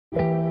Hey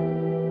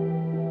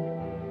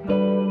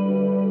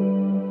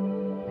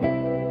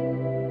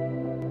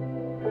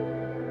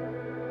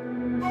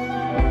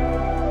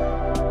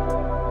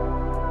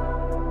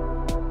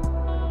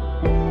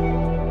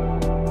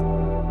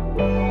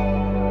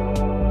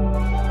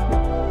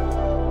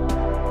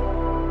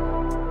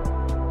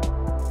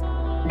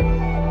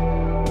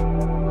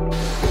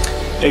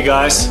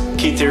guys,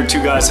 Keith here,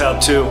 Two Guys How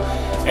To,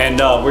 and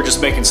we're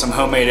just making some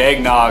homemade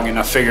eggnog, and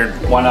I figured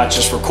why not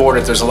just record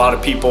it. There's a lot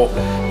of people,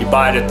 you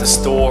buy it at the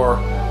store,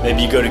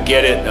 maybe you go to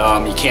get it,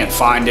 you can't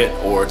find it,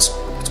 or it's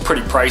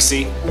pretty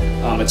pricey.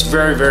 It's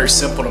very, very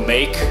simple to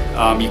make.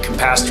 You can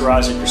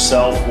pasteurize it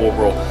yourself, or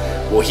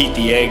we'll heat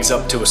the eggs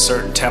up to a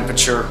certain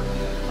temperature.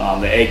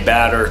 The egg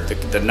batter,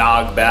 the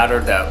nog batter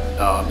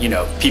that, you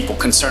know, people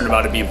concerned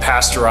about it being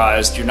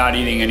pasteurized, you're not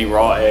eating any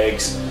raw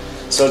eggs.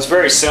 So it's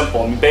very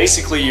simple. I mean,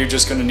 basically you're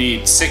just gonna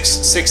need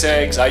six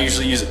eggs. I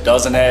usually use a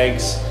dozen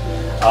eggs.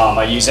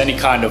 I use any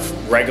kind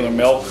of regular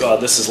milk.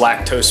 This is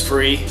lactose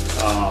free,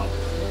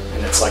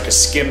 and it's like a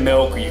skim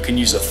milk, or you can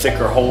use a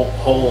thicker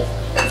whole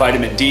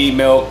vitamin D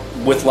milk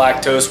with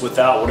lactose,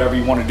 without, whatever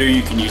you want to do.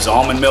 You can use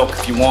almond milk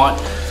if you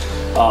want.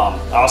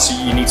 Also,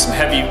 you need some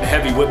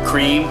heavy whipped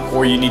cream,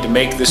 or you need to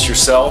make this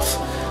yourself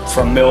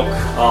from milk,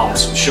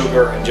 some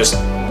sugar, and just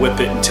whip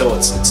it until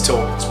it's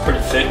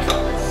pretty thick.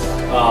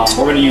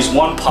 We're going to use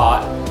one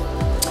pot,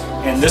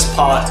 and this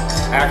pot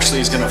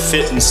actually is going to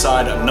fit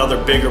inside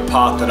another bigger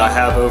pot that I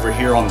have over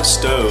here on the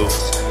stove,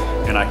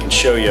 and I can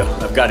show you.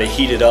 I've got to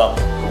heat it up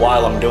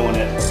while I'm doing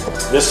it.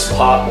 This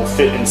pot will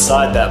fit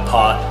inside that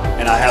pot,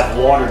 and I have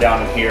water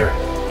down in here,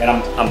 and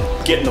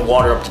I'm getting the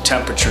water up to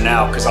temperature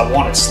now because I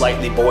want it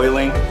slightly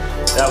boiling.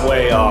 That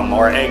way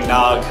our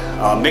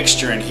eggnog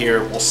mixture in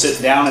here will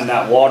sit down in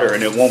that water,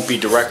 and it won't be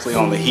directly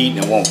on the heat,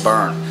 and it won't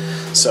burn.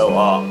 So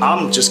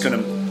I'm just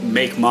going to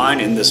make mine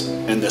in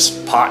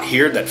this pot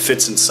here that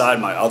fits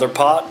inside my other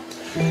pot.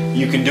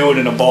 You can do it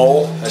in a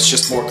bowl. That's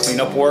just more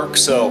cleanup work.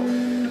 So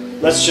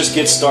let's just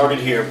get started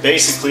here.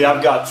 Basically,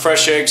 I've got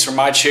fresh eggs for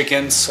my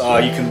chickens. You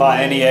can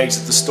buy any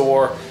eggs at the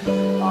store,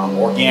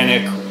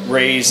 organic,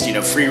 raised, you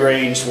know, free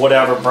range,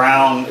 whatever,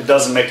 brown, it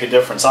doesn't make a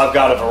difference. I've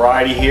got a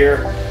variety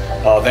here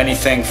of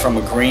anything from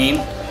a green,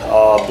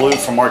 blue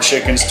from our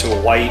chickens, to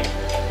a white,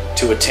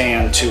 to a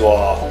tan, to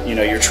you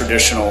know, your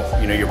traditional,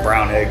 you know, your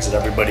brown eggs that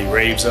everybody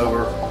raves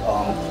over.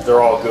 They're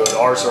all good.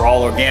 Ours are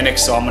all organic,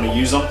 so I'm going to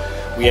use them.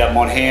 We have them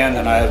on hand,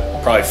 and I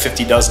have probably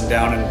 50 dozen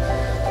down in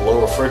the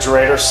little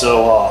refrigerator.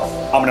 So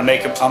I'm going to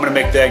make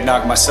the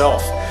eggnog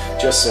myself. I'm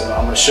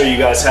going to show you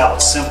guys how.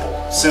 It's simple.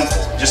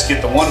 Just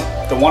get the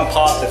one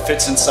pot that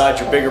fits inside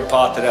your bigger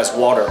pot that has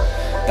water.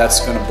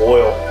 That's going to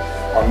boil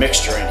our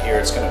mixture in here.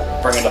 It's going to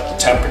bring it up to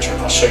temperature,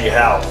 and I'll show you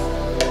how.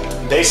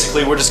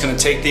 Basically, we're just going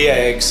to take the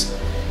eggs,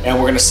 and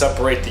we're going to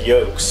separate the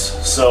yolks.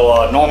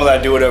 So normally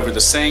I do it over the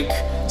sink.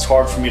 It's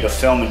hard for me to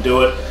film and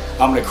do it.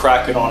 I'm going to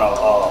crack it on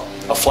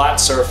a flat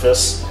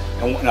surface,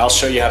 and I'll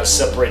show you how to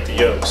separate the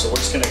yolks. So we're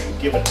just going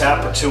to give a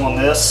tap or two on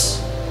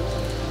this,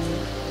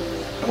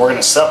 and we're going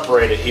to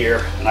separate it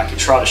here, and I can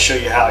try to show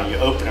you how. You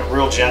open it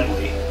real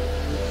gently,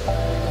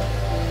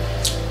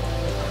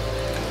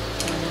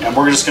 and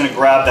we're just going to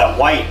grab that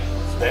white.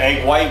 The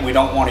egg white we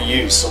don't want to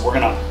use, so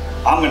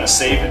I'm going to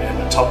save it in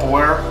the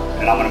Tupperware,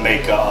 and I'm going to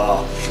make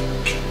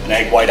an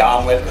egg white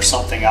omelet or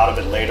something out of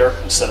it later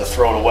instead of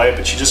throw it away.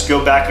 But you just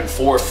go back and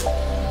forth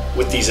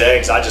with these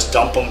eggs. I just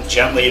dump them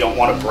gently. You don't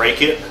want to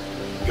break it.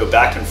 You go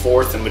back and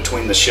forth in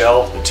between the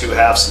shell, the two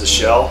halves of the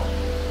shell,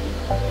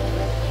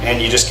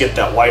 and you just get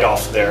that white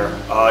off there.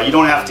 You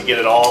don't have to get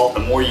it all.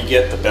 The more you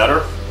get, the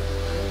better.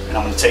 And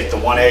I'm going to take the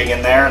one egg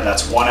in there, and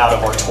that's one out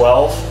of our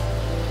 12.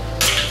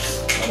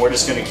 And we're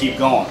just going to keep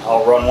going.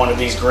 I'll run one of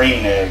these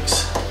green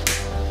eggs.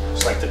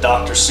 It's like the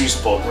Dr.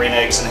 Seuss book, Green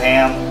Eggs and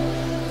Ham.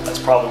 That's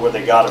probably where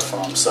they got it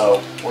from.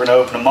 So we're going to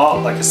open them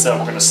up. Like I said,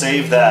 we're going to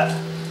save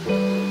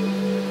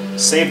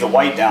the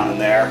white down in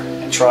there,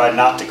 and try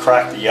not to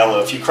crack the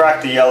yellow. If you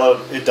crack the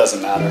yellow, it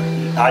doesn't matter.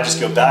 I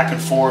just go back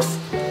and forth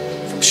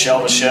from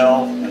shell to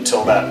shell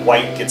until that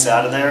white gets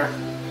out of there.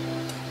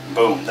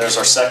 Boom, there's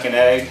our second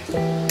egg.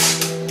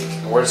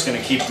 And we're just going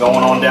to keep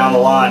going on down the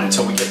line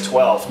until we get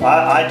 12.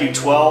 I do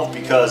 12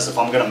 because if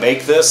I'm going to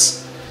make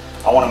this,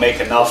 I want to make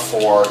enough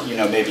for, you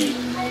know, maybe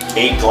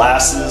 8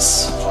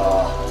 glasses.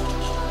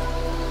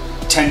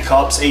 10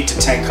 cups, 8 to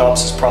 10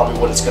 cups is probably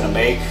what it's going to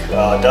make.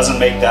 It doesn't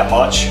make that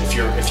much. If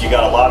you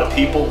got a lot of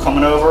people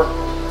coming over,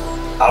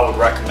 I would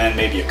recommend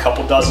maybe a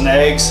couple dozen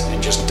eggs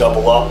and just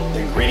double up the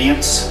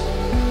ingredients.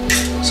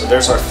 So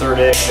there's our third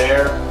egg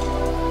there.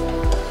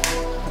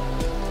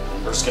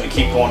 We're just going to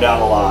keep going down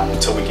the line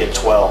until we get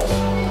 12.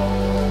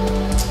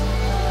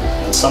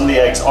 And some of the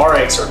eggs, our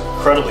eggs are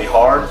incredibly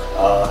hard.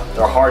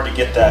 They're hard to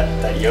get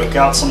that yolk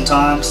out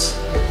sometimes.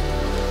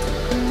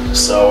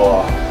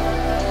 So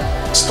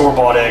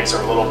store-bought eggs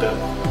are a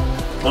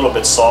little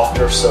bit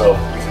softer, so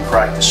you can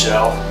crack the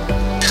shell.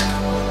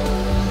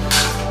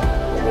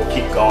 We'll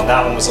keep going.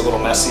 That one was a little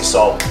messy,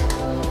 so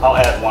I'll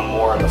add one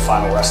more in the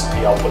final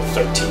recipe. I'll put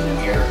 13 in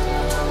here.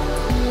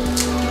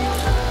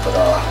 But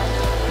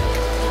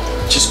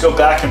just go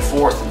back and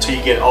forth until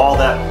you get all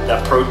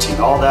that protein.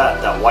 All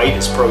that white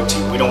is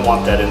protein. We don't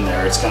want that in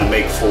there. It's going to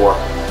make for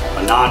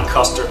a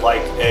non-custard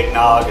like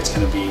eggnog. It's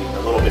going to be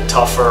a little bit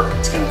tougher.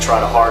 It's going to try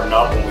to harden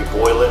up when we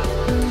boil it,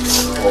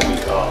 or we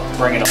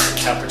bring it up to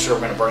temperature. We're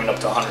going to bring it up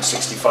to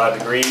 165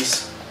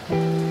 degrees.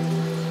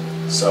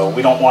 So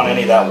we don't want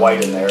any of that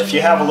white in there. If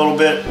you have a little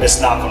bit, it's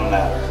not going to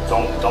matter.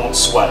 Don't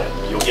sweat it.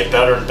 You'll get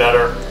better and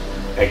better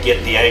at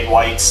getting the egg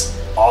whites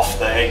off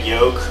the egg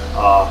yolk.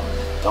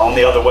 The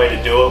only other way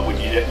to do it would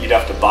you'd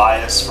have to buy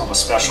this from a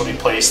specialty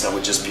place that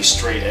would just be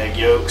straight egg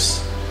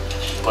yolks.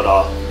 But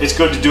it's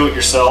good to do it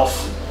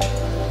yourself.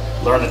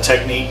 Learn the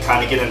technique,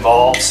 kind of get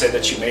involved, say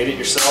that you made it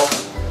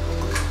yourself.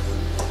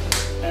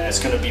 And it's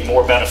going to be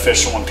more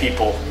beneficial when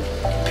people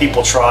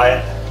try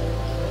it.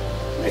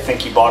 They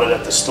think you bought it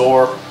at the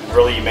store, and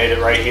really you made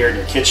it right here in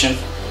your kitchen.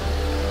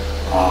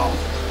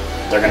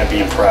 They're going to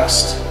be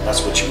impressed.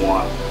 That's what you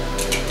want.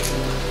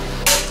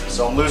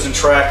 So I'm losing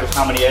track of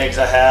how many eggs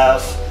I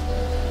have,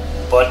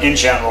 but in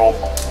general,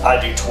 I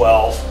do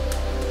 12.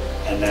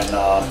 And then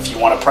if you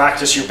want to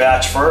practice your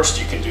batch first,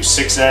 you can do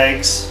 6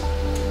 eggs,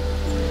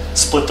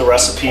 split the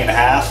recipe in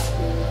half,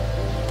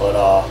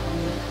 but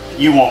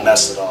you won't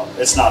mess it up.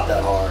 It's not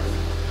that hard.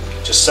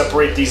 Just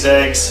separate these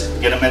eggs,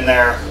 get them in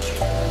there.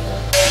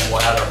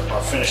 We'll add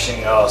our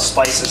finishing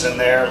spices in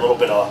there. A little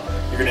bit of,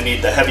 you're going to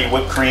need the heavy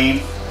whipped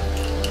cream.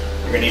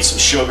 You're going to need some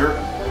sugar.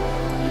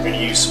 You're going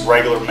to use some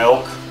regular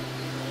milk.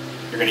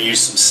 You're going to use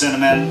some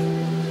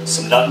cinnamon,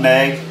 some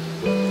nutmeg,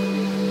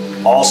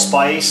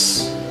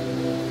 allspice,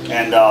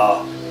 and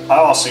I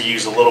also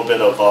use a little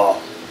bit of,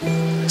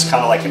 it's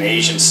kind of like an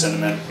Asian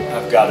cinnamon.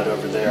 I've got it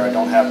over there. I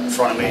don't have it in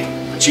front of me.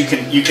 But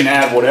you can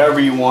add whatever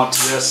you want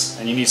to this,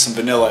 and you need some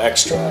vanilla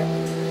extract.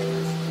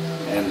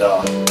 And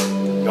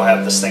you'll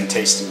have this thing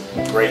tasting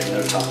great in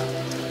no time.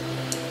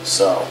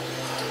 So,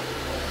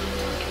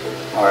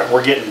 all right,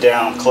 we're getting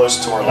down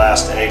close to our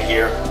last egg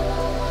here.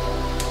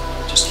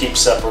 Just keep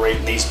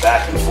separating these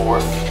back and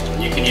forth.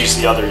 You can use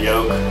the other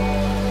yolk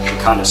and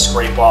kind of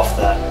scrape off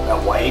that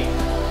white.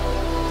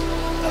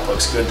 That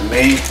looks good to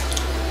me.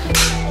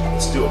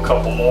 Let's do a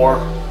couple more.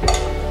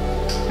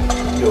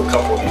 Do a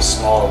couple of these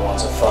smaller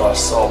ones. I thought I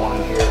saw one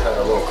in here, had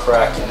a little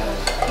crack in it.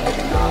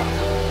 Maybe not.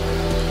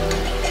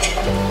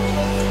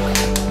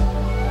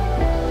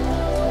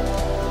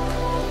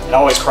 And I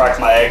always crack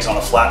my eggs on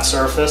a flat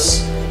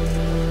surface.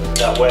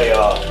 That way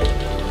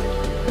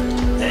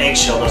the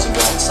eggshell doesn't go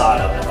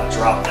inside of it. I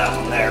dropped that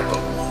one there, but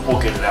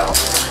we'll get it out.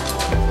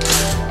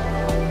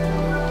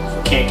 If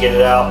we can't get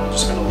it out, I'm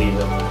just going to leave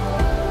it.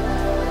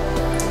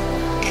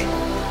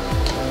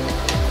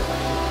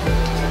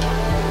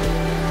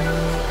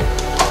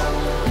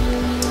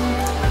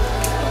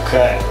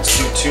 Okay, let's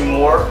do 2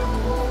 more.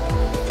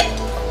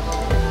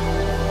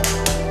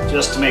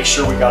 Just to make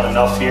sure we got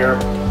enough here.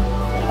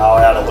 And I'll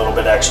add a little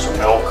bit extra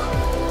milk.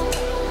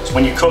 So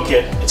when you cook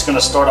it, it's going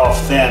to start off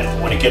thin.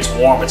 When it gets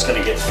warm, it's going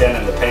to get thin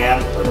in the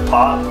pan or the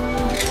pot.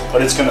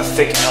 But it's going to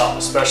thicken up,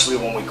 especially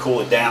when we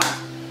cool it down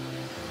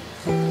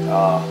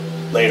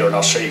later. And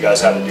I'll show you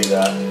guys how to do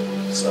that.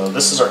 So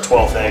this is our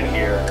 12th egg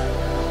here.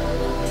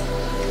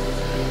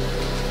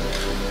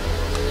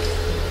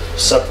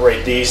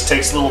 Separate these.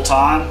 Takes a little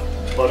time,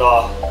 but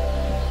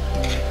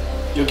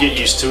you'll get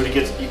used to it.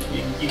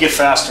 You get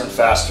faster and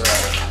faster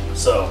at it.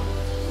 So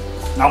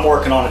I'm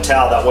working on a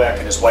towel, that way I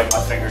can just wipe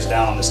my fingers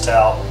down on this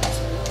towel.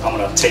 I'm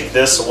going to take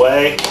this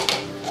away,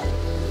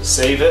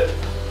 save it,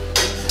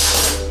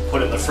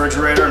 put it in the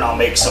refrigerator, and I'll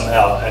make some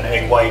an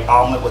egg white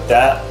omelet with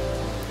that.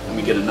 Let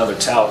me get another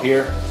towel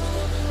here.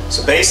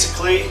 So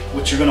basically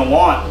what you're going to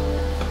want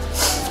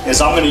is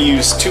I'm going to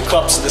use 2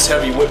 cups of this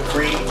heavy whipped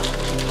cream.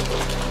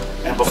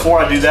 And before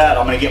I do that,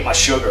 I'm going to get my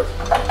sugar.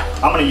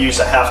 I'm going to use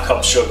a ½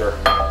 cup sugar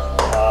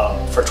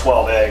for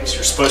 12 eggs.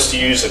 You're supposed to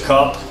use a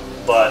cup,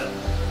 but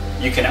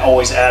you can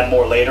always add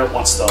more later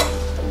once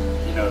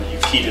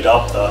you've heated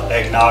up the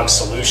eggnog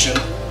solution.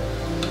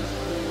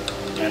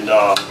 And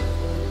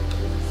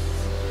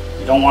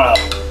you don't want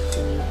to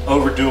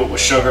overdo it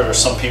with sugar. There's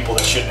some people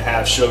that shouldn't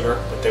have sugar,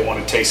 but they want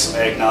to taste some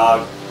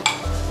eggnog.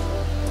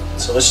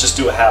 So let's just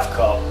do a ½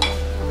 cup.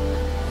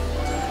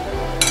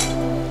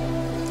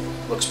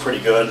 Looks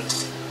pretty good.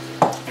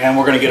 And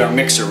we're going to get our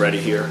mixer ready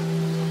here.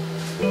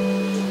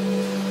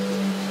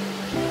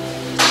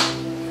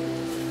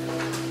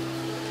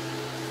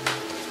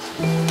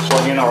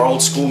 Plug in our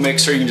old school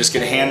mixer. You can just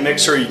get a hand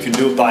mixer. You can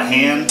do it by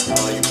hand.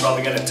 You're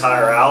probably going to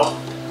tire out.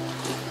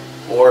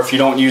 Or if you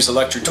don't use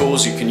electric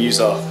tools, you can use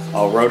a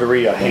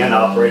rotary, a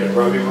hand-operated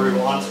rotary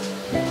one.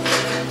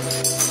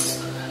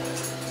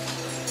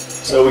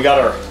 So we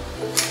got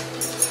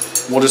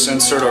we'll just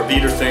insert our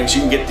beater things.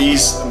 You can get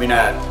these,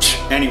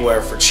 at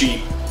anywhere for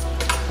cheap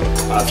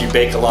if you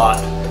bake a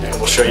lot. And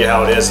we'll show you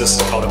how it is. This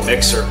is called a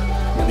mixer.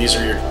 And these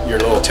are your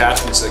little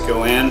attachments that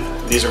go in.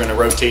 These are going to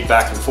rotate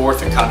back and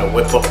forth and kind of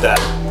whip up that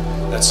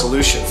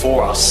solution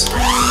for us.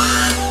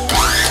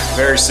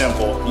 Very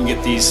simple. You can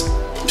get these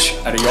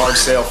at a yard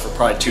sale for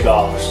probably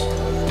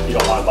 $2 if you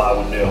don't want to buy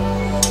one new.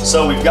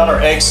 So we've got our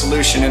egg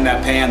solution in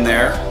that pan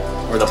there,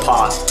 or the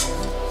pot.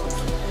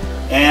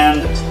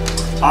 And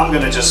I'm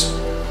gonna just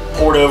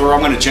pour it over.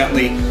 I'm gonna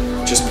gently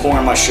just pour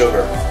in my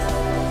sugar.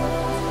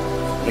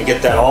 I'm gonna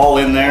get that all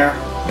in there.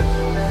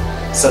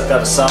 Set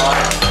that aside.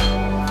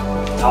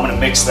 Now I'm gonna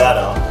mix that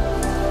up.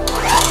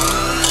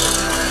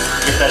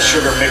 Get that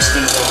sugar mixed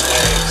into those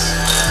eggs.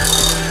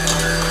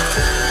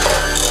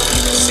 You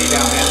can see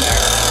down in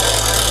there.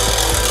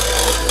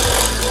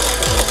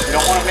 You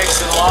don't want to mix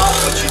it a lot,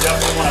 but you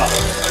definitely want to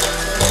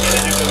get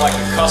it into like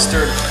a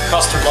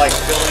custard-like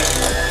filling,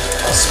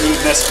 a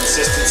smoothness,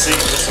 consistency,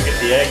 just to get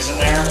the eggs in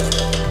there.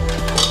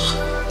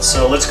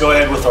 So let's go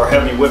ahead with our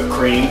heavy whipped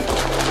cream.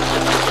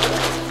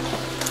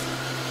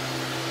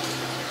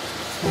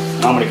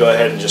 And I'm going to go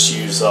ahead and just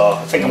use,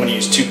 I think I'm going to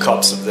use 2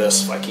 cups of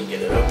this if I can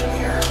get it open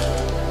here.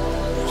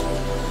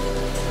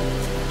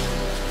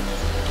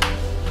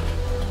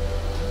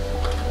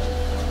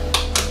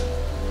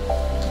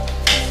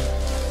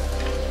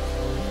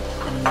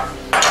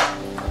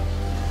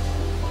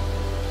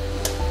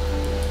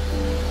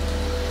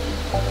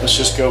 Let's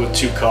just go with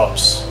 2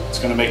 cups. It's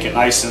going to make it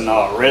nice and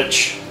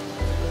rich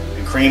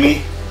and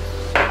creamy,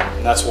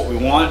 and that's what we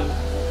want.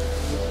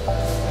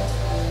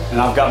 And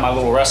I've got my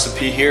little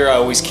recipe here I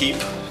always keep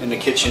in the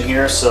kitchen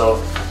here, so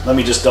let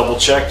me just double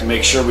check to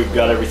make sure we've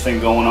got everything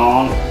going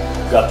on.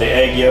 We've got the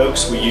egg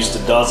yolks, we used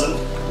a dozen.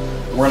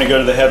 We're going to go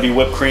to the heavy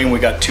whipped cream, we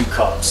got 2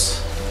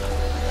 cups.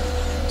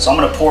 So I'm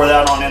going to pour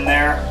that on in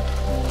there.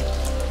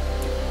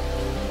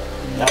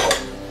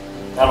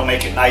 That'll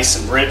make it nice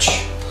and rich.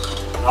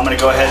 I'm going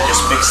to go ahead and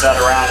just mix that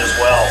around as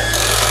well.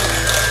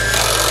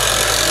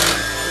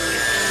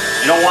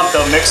 You don't want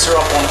the mixer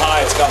up on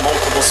high, it's got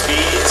multiple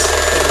speeds.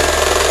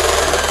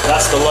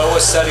 That's the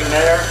lowest setting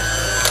there.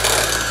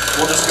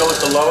 We'll just go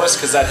with the lowest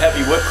because that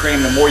heavy whipped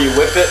cream, the more you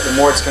whip it, the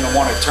more it's going to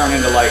want to turn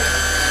into like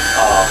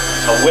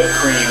a whipped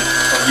cream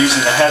from using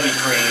the heavy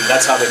cream.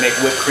 That's how they make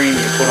whipped cream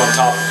you put on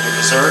top of your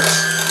desserts.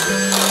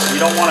 You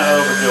don't want to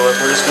overdo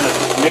it. We're just going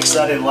to mix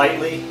that in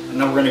lightly,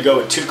 and then we're going to go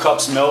with 2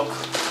 cups milk.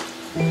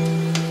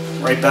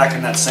 Right back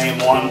in that same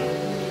one.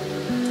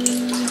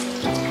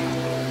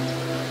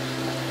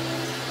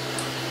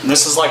 And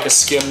this is like a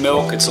skim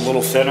milk. It's a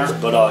little thinner,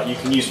 but you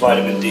can use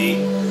vitamin D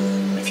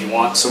if you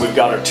want. So we've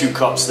got our 2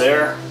 cups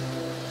there.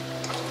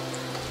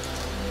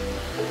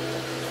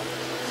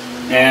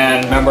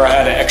 And remember I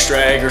had an extra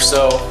egg or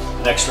so,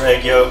 an extra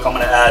egg yolk. I'm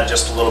going to add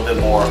just a little bit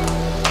more.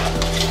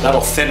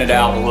 That'll thin it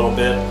out a little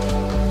bit.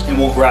 And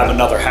we'll grab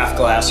another half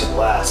glass or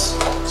glass.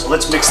 So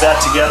let's mix that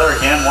together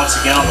again, once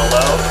again on the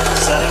low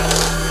setting.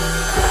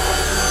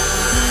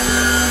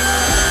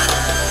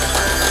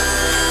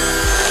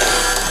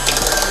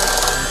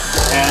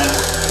 And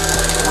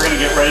we're going to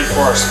get ready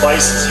for our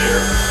spices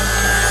here.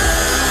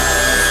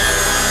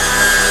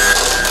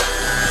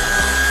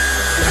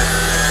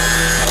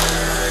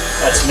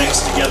 That's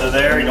mixed together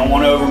there. You don't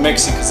want to over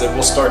mix it because it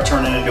will start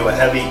turning into a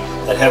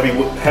that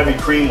heavy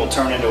cream will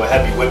turn into a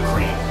heavy whipped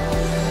cream.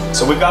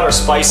 So we've got our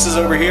spices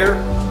over here,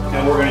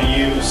 and we're going to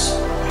use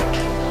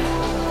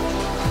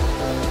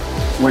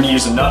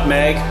a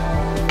nutmeg,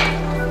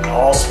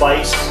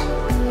 allspice,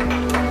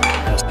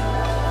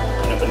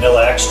 and a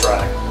vanilla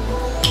extract.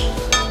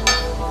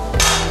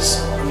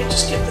 Let me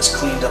just get this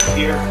cleaned up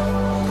here.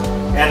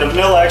 And the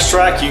vanilla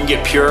extract, you can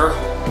get pure,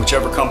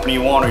 whichever company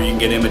you want, or you can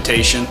get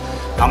imitation.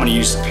 I'm going to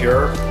use the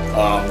pure.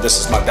 This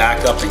is my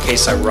backup in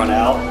case I run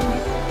out,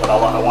 but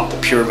I want the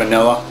pure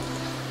vanilla.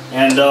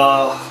 And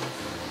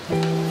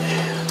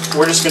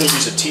we're just going to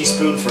use a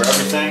teaspoon for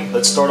everything.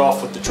 Let's start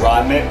off with the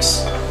dry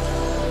mix.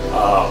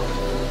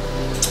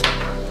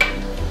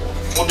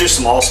 We'll do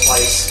some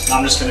allspice. And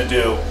I'm just going to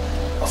do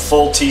a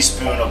full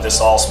teaspoon of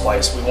this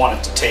allspice. We want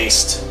it to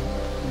taste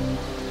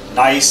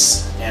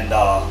nice and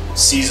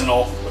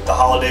seasonal with the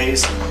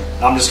holidays.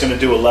 And I'm just going to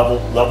do a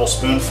level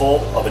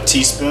spoonful of a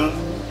teaspoon.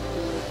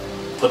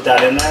 Put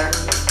that in there.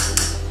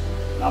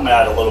 And I'm going to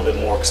add a little bit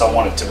more because I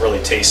want it to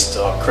really taste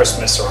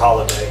Christmas or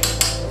holiday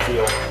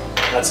feel.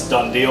 That's a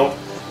done deal.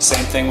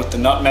 Same thing with the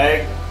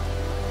nutmeg.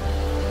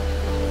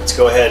 Let's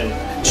go ahead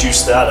and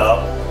juice that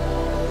up.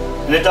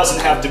 And it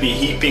doesn't have to be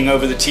heaping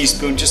over the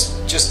teaspoon.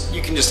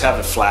 You can just have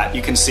it flat.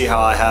 You can see how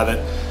I have it.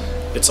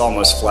 It's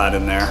almost flat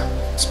in there.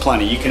 It's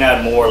plenty. You can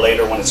add more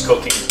later when it's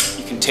cooking.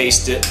 You can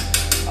taste it,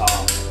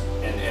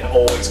 and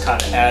always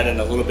kind of add in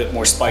a little bit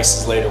more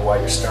spices later while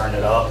you're stirring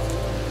it up.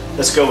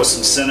 Let's go with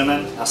some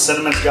cinnamon. Now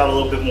cinnamon's got a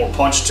little bit more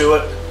punch to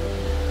it,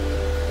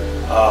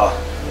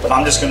 but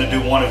I'm just going to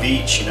do one of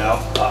each. You know,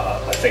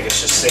 I think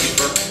it's just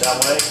safer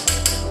that way.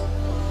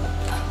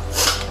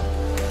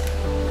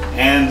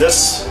 And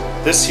this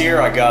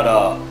here I got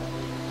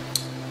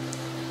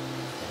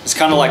it's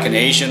kind of like an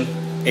Asian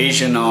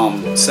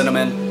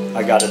cinnamon.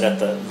 I got it at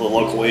the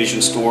local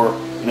Asian store,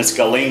 and it's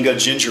Galinga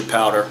ginger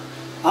powder.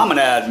 I'm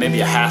gonna add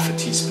maybe a half a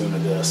teaspoon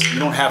of this. You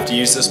don't have to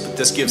use this, but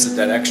this gives it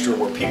that extra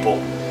where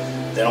people,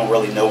 they don't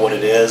really know what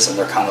it is, and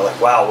they're kind of like,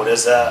 wow, what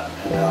is that?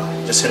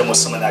 And just hit them with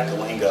some of that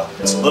Galinga.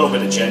 It's a little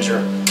bit of ginger,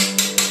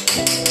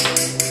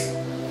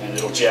 and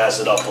it'll jazz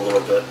it up a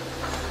little bit.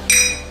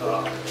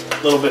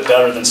 A little bit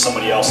better than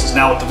somebody else's.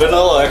 Now with the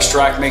vanilla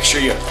extract, make sure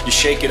you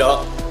shake it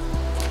up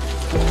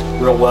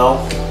real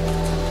well.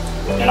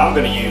 And I'm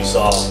going to use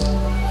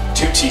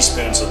 2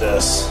 teaspoons of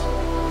this.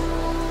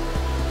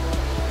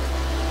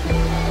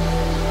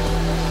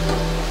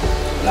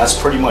 And that's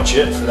pretty much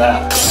it for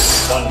that.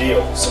 Done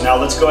deal. So now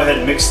let's go ahead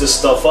and mix this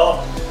stuff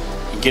up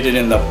and get it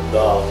in the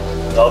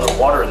other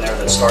water in there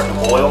that's starting to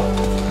boil.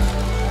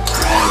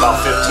 And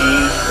about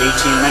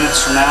 15-18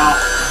 minutes from now,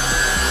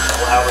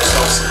 we'll have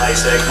ourselves some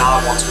nice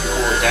eggnog once we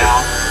cool it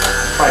down.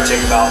 Probably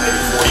take about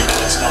maybe 40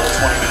 minutes, another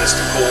 20 minutes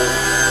to cool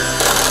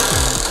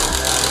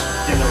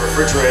in the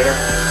refrigerator.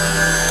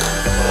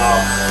 But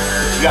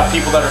if you got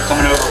people that are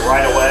coming over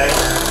right away,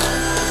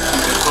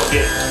 you can cook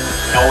it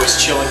and always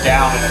chill it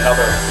down in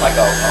another, like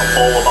a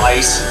bowl of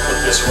ice. Put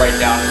this right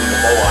down in the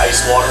bowl of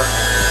ice water.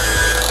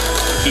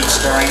 Keep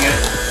stirring it.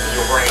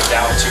 You'll bring it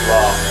down to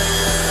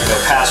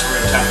past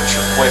room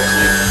temperature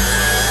quickly.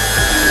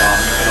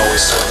 And you can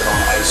always serve it on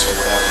ice or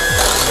whatever.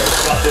 So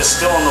got this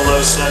still on the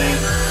low setting.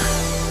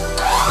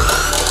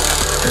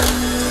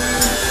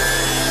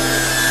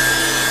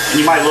 And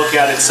you might look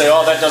at it and say,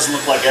 oh, that doesn't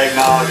look like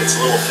eggnog, it's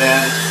a little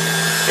thin.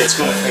 It's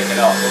going to thicken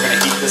up. We're going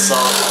to heat this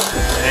up.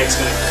 The egg's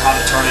going to kind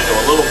of turn into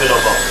a little bit of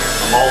a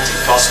malty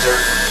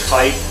custard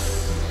type,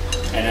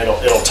 and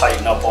it'll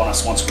tighten up on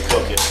us once we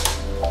cook it.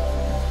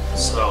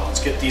 So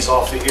let's get these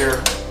off of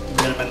here,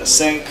 get them in the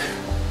sink.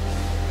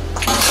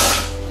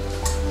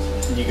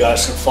 And you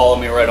guys can follow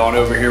me right on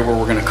over here where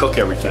we're going to cook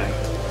everything.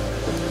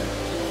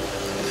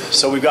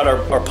 So we've got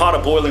our pot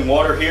of boiling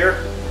water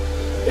here.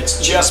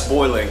 It's just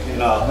boiling, and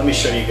let me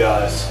show you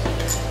guys.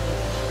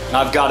 And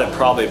I've got it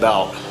probably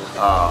about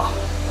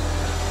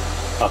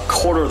a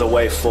quarter of the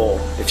way full.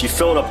 If you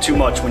fill it up too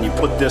much when you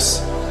put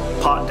this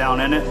pot down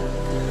in it,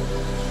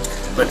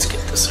 let's get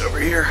this over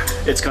here,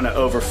 it's going to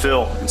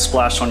overfill and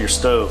splash on your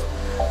stove.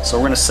 So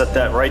we're going to set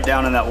that right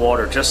down in that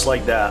water just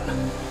like that.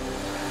 And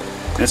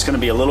it's going to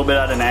be a little bit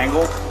at an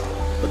angle,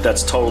 but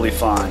that's totally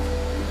fine.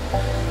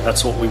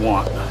 That's what we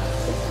want.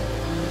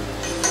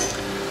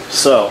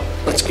 So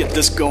let's get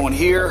this going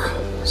here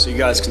so you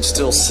guys can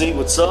still see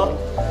what's up.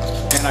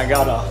 And I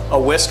got a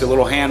whisk, a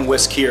little hand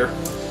whisk here.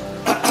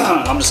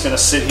 I'm just going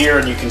to sit here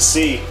and you can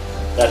see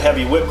that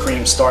heavy whipped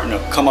cream starting to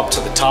come up to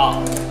the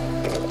top.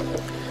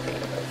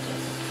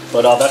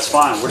 But that's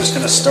fine. We're just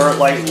going to stir it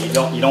lightly. You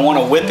don't want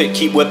to whip it.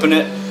 Keep whipping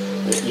it.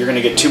 You're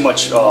going to get too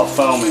much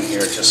foam in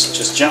here.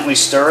 Just gently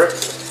stir it.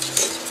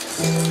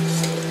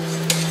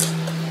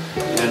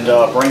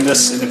 And bring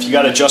this, and if you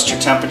got to adjust your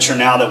temperature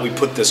now that we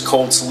put this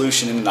cold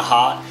solution in the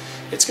hot,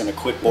 it's going to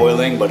quit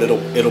boiling, but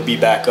it'll be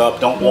back up.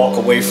 Don't walk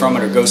away from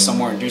it or go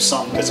somewhere and do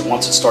something, because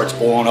once it starts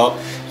boiling up,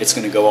 it's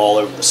going to go all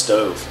over the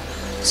stove.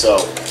 So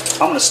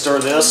I'm going to stir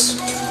this,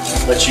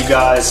 let you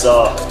guys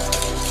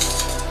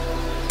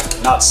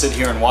not sit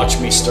here and watch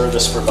me stir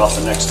this for about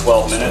the next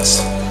 12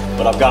 minutes,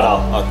 but I've got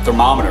a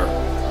thermometer.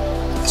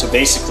 So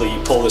basically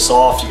you pull this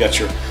off, you got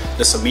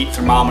this a meat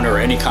thermometer or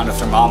any kind of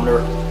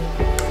thermometer.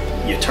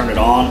 You turn it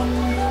on,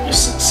 you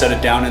set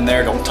it down in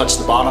there, don't touch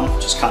the bottom,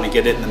 just kind of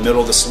get it in the middle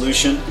of the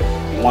solution.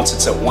 And once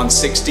it's at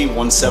 160,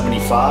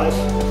 175,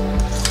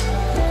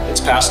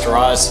 it's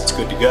pasteurized, it's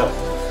good to go.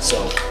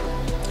 So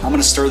I'm going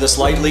to stir this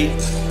lightly,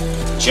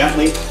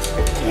 gently,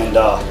 and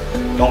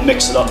don't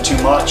mix it up too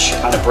much.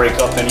 Kind of break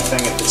up anything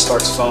if it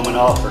starts foaming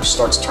up or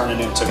starts turning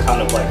into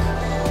kind of like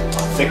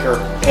a thicker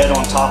head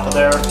on top of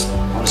there.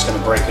 I'm just going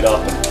to break it up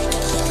and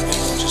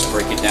just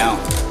break it down.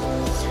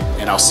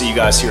 And I'll see you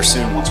guys here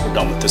soon once we're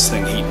done with this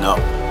thing heating up.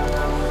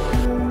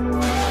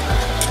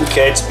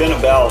 Okay, it's been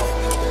about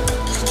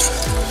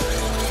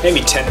maybe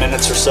 10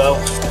 minutes or so,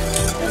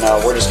 and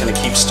we're just going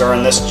to keep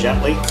stirring this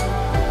gently.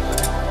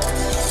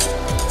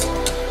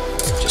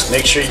 Just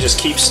make sure you just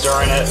keep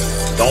stirring it.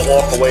 Don't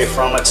walk away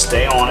from it.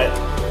 Stay on it.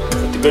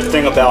 But the good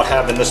thing about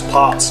having this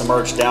pot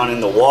submerged down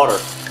in the water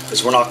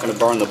is we're not going to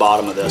burn the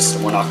bottom of this,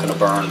 and we're not going to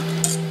burn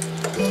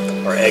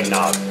our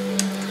eggnog.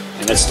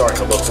 And it's starting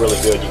to look really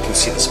good. You can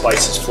see the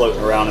spices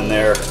floating around in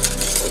there.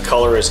 The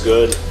color is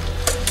good.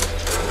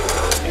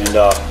 And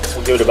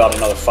we'll give it about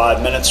another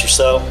 5 minutes or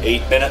so,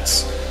 8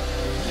 minutes.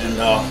 And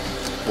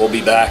we'll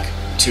be back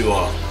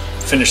to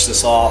finish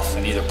this off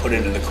and either put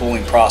it in the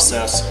cooling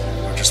process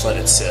or just let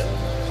it sit.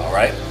 All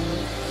right?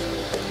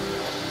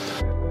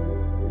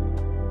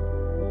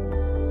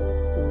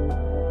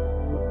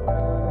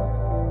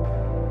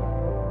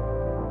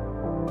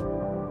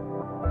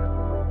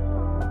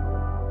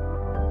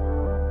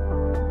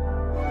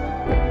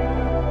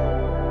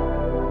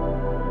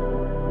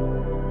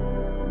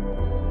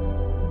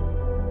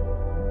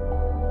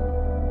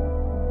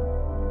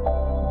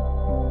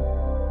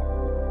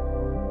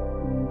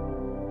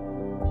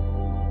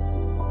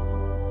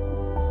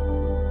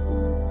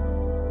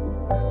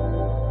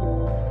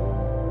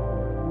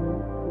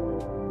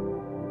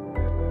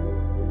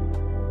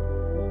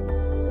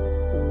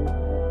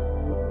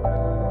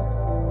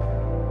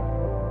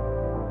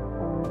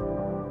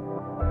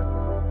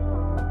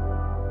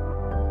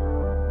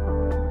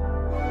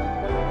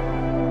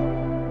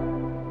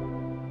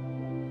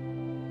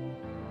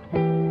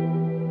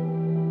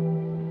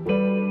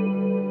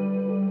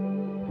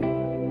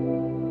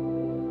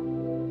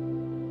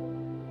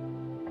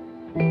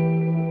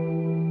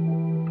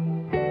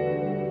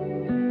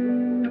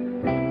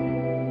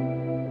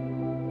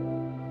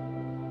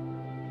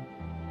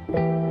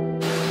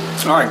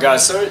 All right,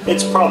 guys, so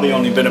it's probably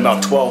only been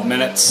about 12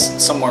 minutes,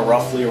 somewhere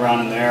roughly around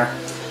in there.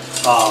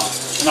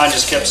 And I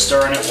just kept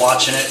stirring it,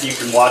 watching it. You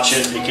can watch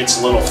it. It gets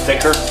a little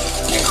thicker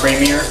and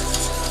creamier.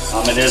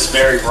 It is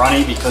very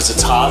runny because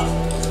it's hot.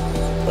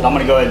 But I'm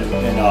going to go ahead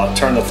and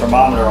turn the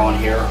thermometer on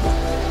here.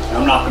 And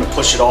I'm not going to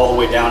push it all the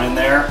way down in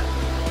there.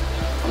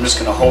 I'm just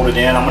going to hold it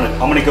in. I'm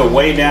going to go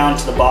way down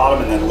to the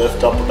bottom and then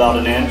lift up about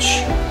an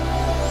inch.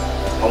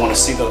 I want to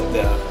see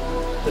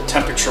the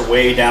temperature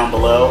way down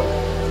below.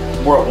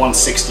 We're at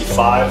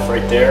 165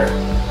 right there.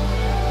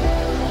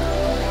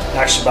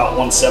 Actually about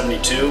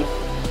 172.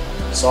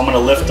 So I'm going to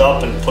lift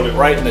up and put it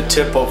right in the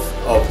tip of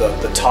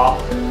the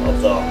top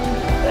of the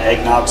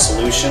eggnog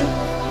solution.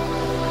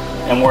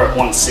 And we're at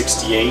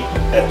 168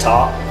 at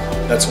top.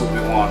 That's what we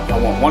want. I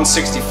want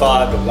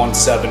 165 to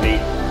 170,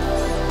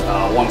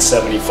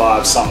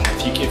 175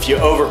 something. If you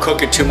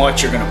overcook it too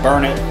much, you're going to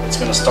burn it. It's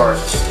going to start.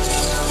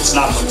 It's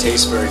not going to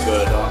taste very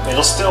good.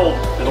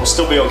 It'll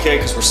still be okay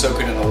because we're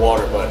soaking in the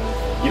water, but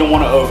you don't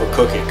want to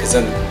overcook it because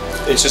then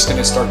it's just going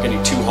to start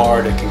getting too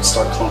hard. It can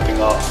start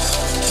clumping up.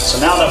 So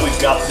now that we've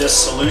got this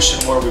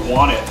solution where we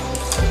want it,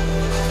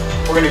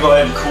 we're going to go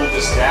ahead and cool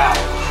this down.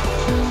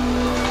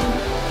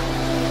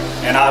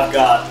 And I've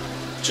got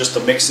just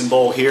a mixing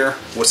bowl here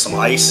with some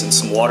ice and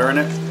some water in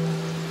it.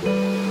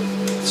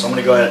 So I'm going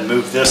to go ahead and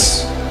move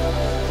this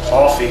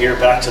off of here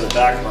back to the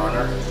back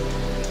burner.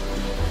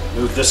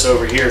 Move this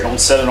over here. Don't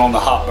set it on the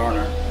hot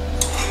burner.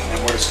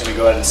 And we're just going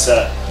to go ahead and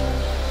set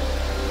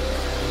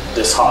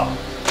this hot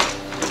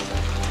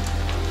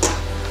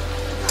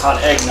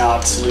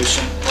eggnog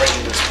solution right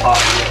in this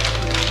pot here.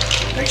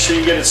 Make sure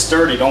you get it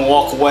sturdy. Don't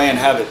walk away and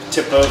have it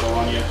tip over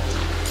on you.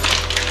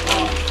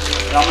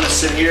 And I'm going to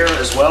sit here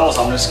as well as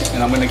I'm going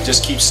to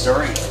just keep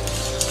stirring.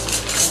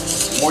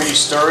 The more you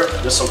stir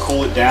it, this will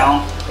cool it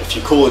down. If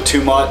you cool it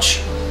too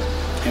much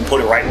and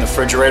put it right in the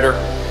refrigerator,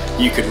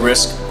 you could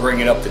risk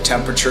bringing up the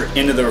temperature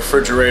into the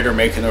refrigerator,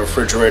 making the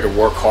refrigerator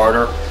work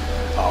harder,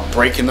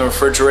 breaking the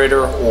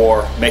refrigerator,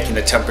 or making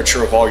the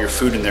temperature of all your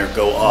food in there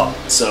go up.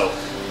 So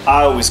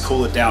I always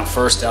cool it down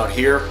first out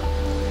here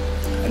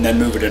and then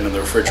move it into the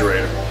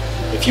refrigerator.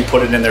 If you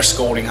put it in there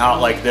scalding hot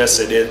like this,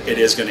 it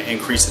is going to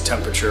increase the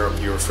temperature of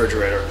your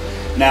refrigerator.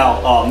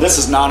 Now, this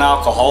is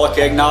non-alcoholic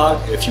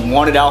eggnog. If you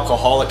wanted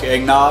alcoholic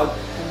eggnog,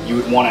 you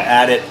would want to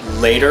add it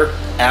later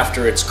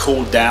after it's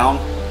cooled down.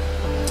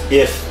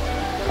 If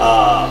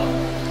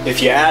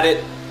you add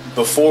it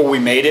before we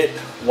made it,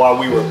 while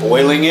we were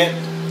boiling it,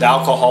 the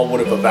alcohol would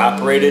have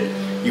evaporated.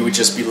 You would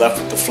just be left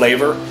with the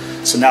flavor.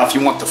 So now if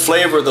you want the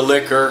flavor of the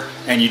liquor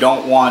and you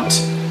don't want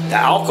the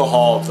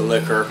alcohol of the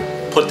liquor,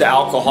 put the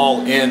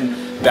alcohol in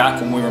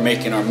back when we were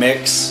making our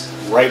mix,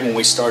 right when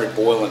we started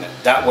boiling it.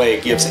 That way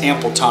it gives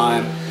ample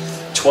time,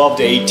 12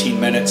 to 18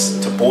 minutes,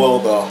 to boil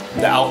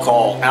the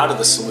alcohol out of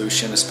the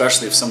solution,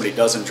 especially if somebody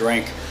doesn't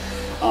drink.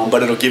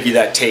 But it'll give you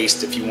that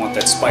taste if you want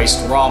that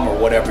spiced rum or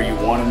whatever you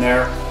want in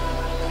there.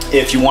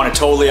 If you want it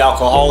totally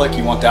alcoholic,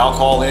 you want the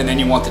alcohol in and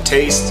you want the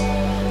taste,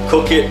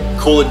 cook it,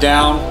 cool it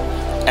down,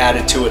 add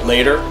it to it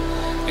later,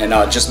 and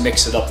just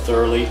mix it up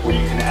thoroughly where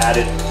you can add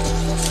it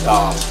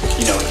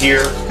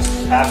here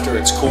after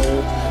it's cool,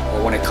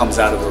 or when it comes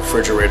out of the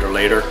refrigerator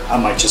later. I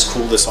might just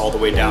cool this all the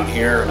way down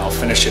here and I'll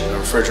finish it in the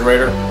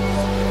refrigerator.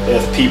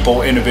 If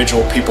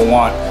individual people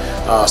want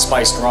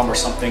spiced rum or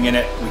something in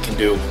it, we can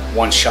do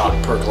 1 shot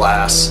per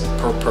glass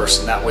per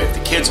person. That way if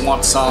the kids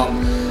want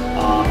some,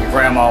 your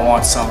grandma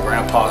wants some,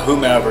 grandpa,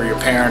 whomever, your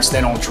parents,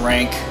 they don't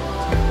drink,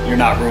 you're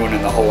not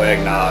ruining the whole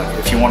eggnog.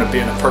 If you want to be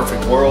in a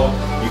perfect world,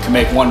 you can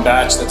make 1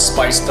 batch that's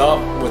spiced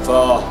up with the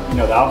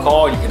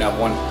alcohol. You can have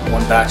one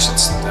batch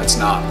that's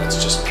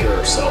just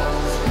pure. So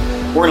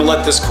we're gonna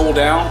let this cool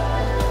down.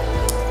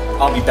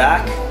 I'll be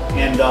back,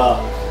 and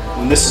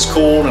when this is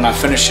cooled and I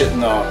finish it in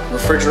the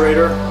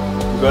refrigerator,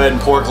 we'll go ahead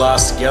and pour a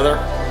glass together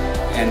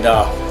and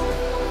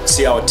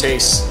see how it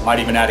tastes. Might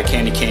even add a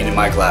candy cane in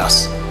my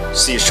glass.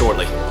 See you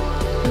shortly.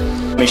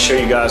 Let me show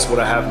you guys what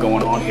I have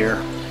going on here.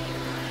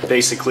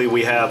 Basically,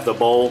 we have the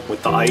bowl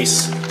with the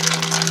ice,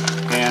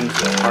 and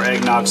our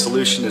eggnog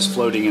solution is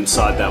floating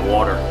inside that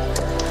water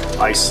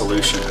ice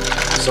solution.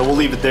 So we'll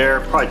leave it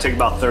there, probably take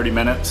about 30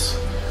 minutes.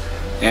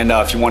 And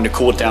if you wanted to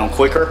cool it down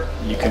quicker,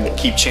 you can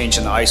keep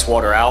changing the ice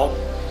water out,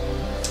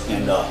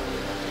 and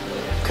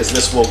because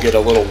this will get a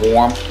little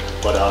warm,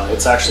 but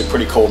it's actually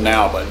pretty cold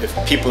now. But if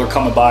people are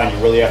coming by and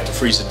you really have to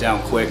freeze it down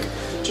quick,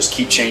 just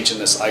keep changing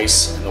this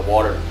ice in the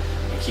water.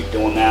 Keep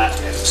doing that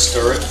and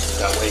stir it.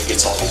 That way it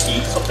gets all the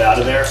heat up out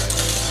of there.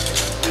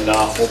 And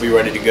we'll be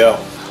ready to go.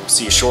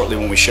 See you shortly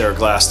when we share a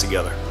glass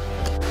together.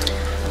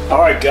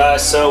 Alright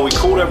guys, so we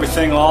cooled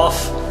everything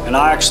off, and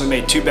I actually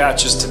made 2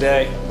 batches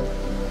today.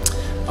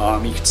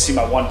 You can see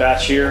my 1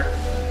 batch here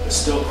is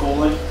still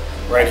cooling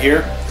right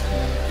here.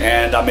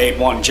 And I made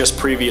 1 just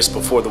previous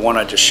before the one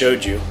I just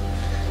showed you.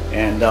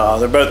 And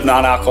they're both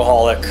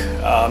non-alcoholic.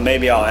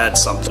 Maybe I'll add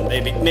something.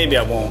 Maybe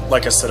I won't.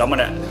 Like I said,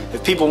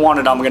 if people want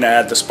it, I'm gonna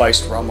add the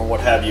spiced rum or what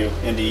have you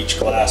into each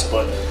glass.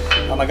 But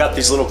I got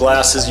these little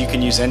glasses. You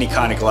can use any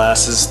kind of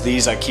glasses.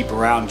 These I keep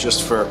around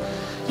just for,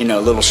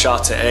 little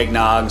shots of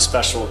eggnog,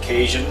 special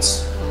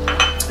occasions.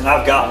 And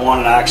I've got one,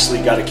 and I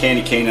actually got a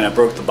candy cane and I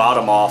broke the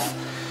bottom off,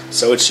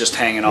 so it's just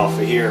hanging off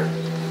of here.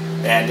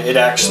 And it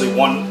actually,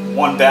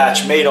 one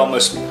batch made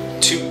almost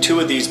two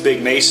of these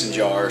big mason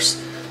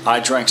jars. I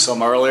drank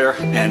some earlier,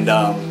 and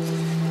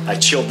I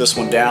chilled this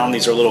one down.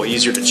 These are a little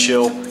easier to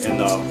chill in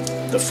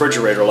the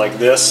refrigerator like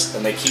this,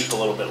 and they keep a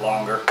little bit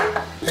longer.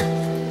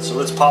 So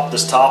let's pop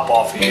this top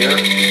off here.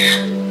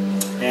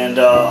 And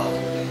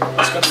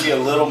it's going to be a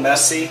little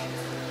messy,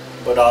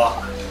 but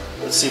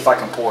let's see if I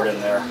can pour it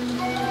in there.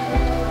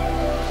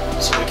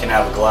 So we can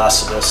have a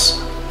glass of this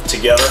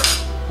together.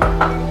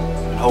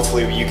 And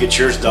hopefully you get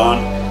yours done.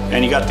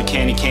 And you got the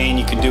candy cane.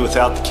 You can do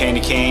without the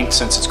candy cane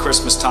since it's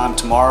Christmas time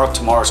tomorrow.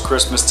 Tomorrow's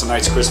Christmas,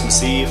 tonight's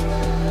Christmas Eve.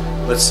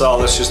 Let's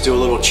just do a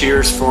little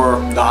cheers for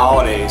the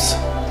holidays.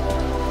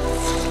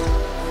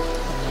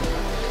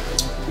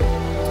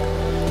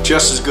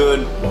 Just as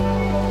good,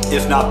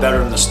 if not better,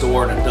 than the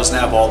store, and it doesn't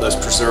have all those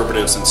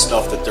preservatives and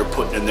stuff that they're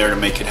putting in there to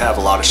make it have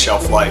a lot of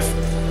shelf life.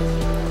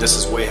 This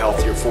is way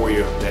healthier for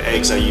you. The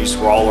eggs I used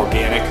were all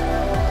organic,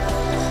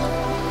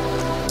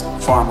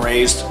 farm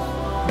raised,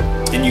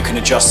 and you can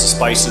adjust the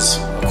spices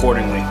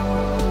accordingly.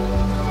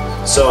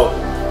 So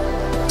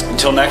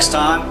until next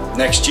time,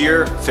 next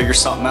year, figure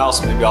something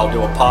else. Maybe I'll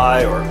do a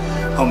pie or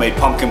homemade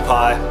pumpkin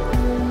pie.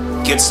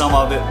 Get some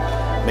of it,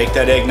 make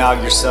that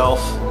eggnog yourself,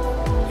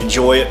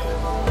 enjoy it.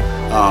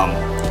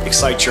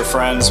 Excite your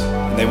friends,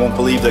 and they won't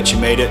believe that you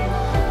made it,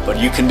 but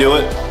you can do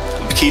it.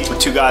 I'm Keith with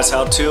Two Guys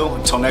How To.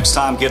 Until next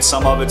time, get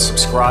some of it,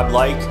 subscribe,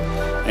 like,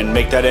 and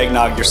make that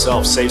eggnog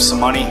yourself. Save some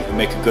money and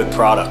make a good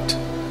product.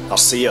 I'll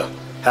see ya.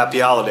 Happy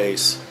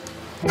holidays.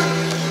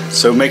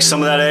 So make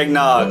some of that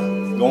eggnog.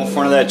 Go in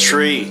front of that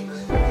tree.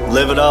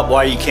 Live it up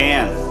while you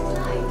can.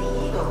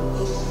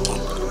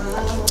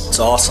 It's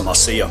awesome. I'll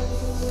see ya.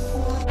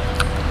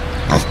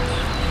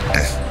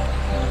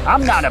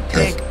 I'm not a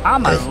pig,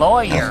 I'm a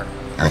lawyer.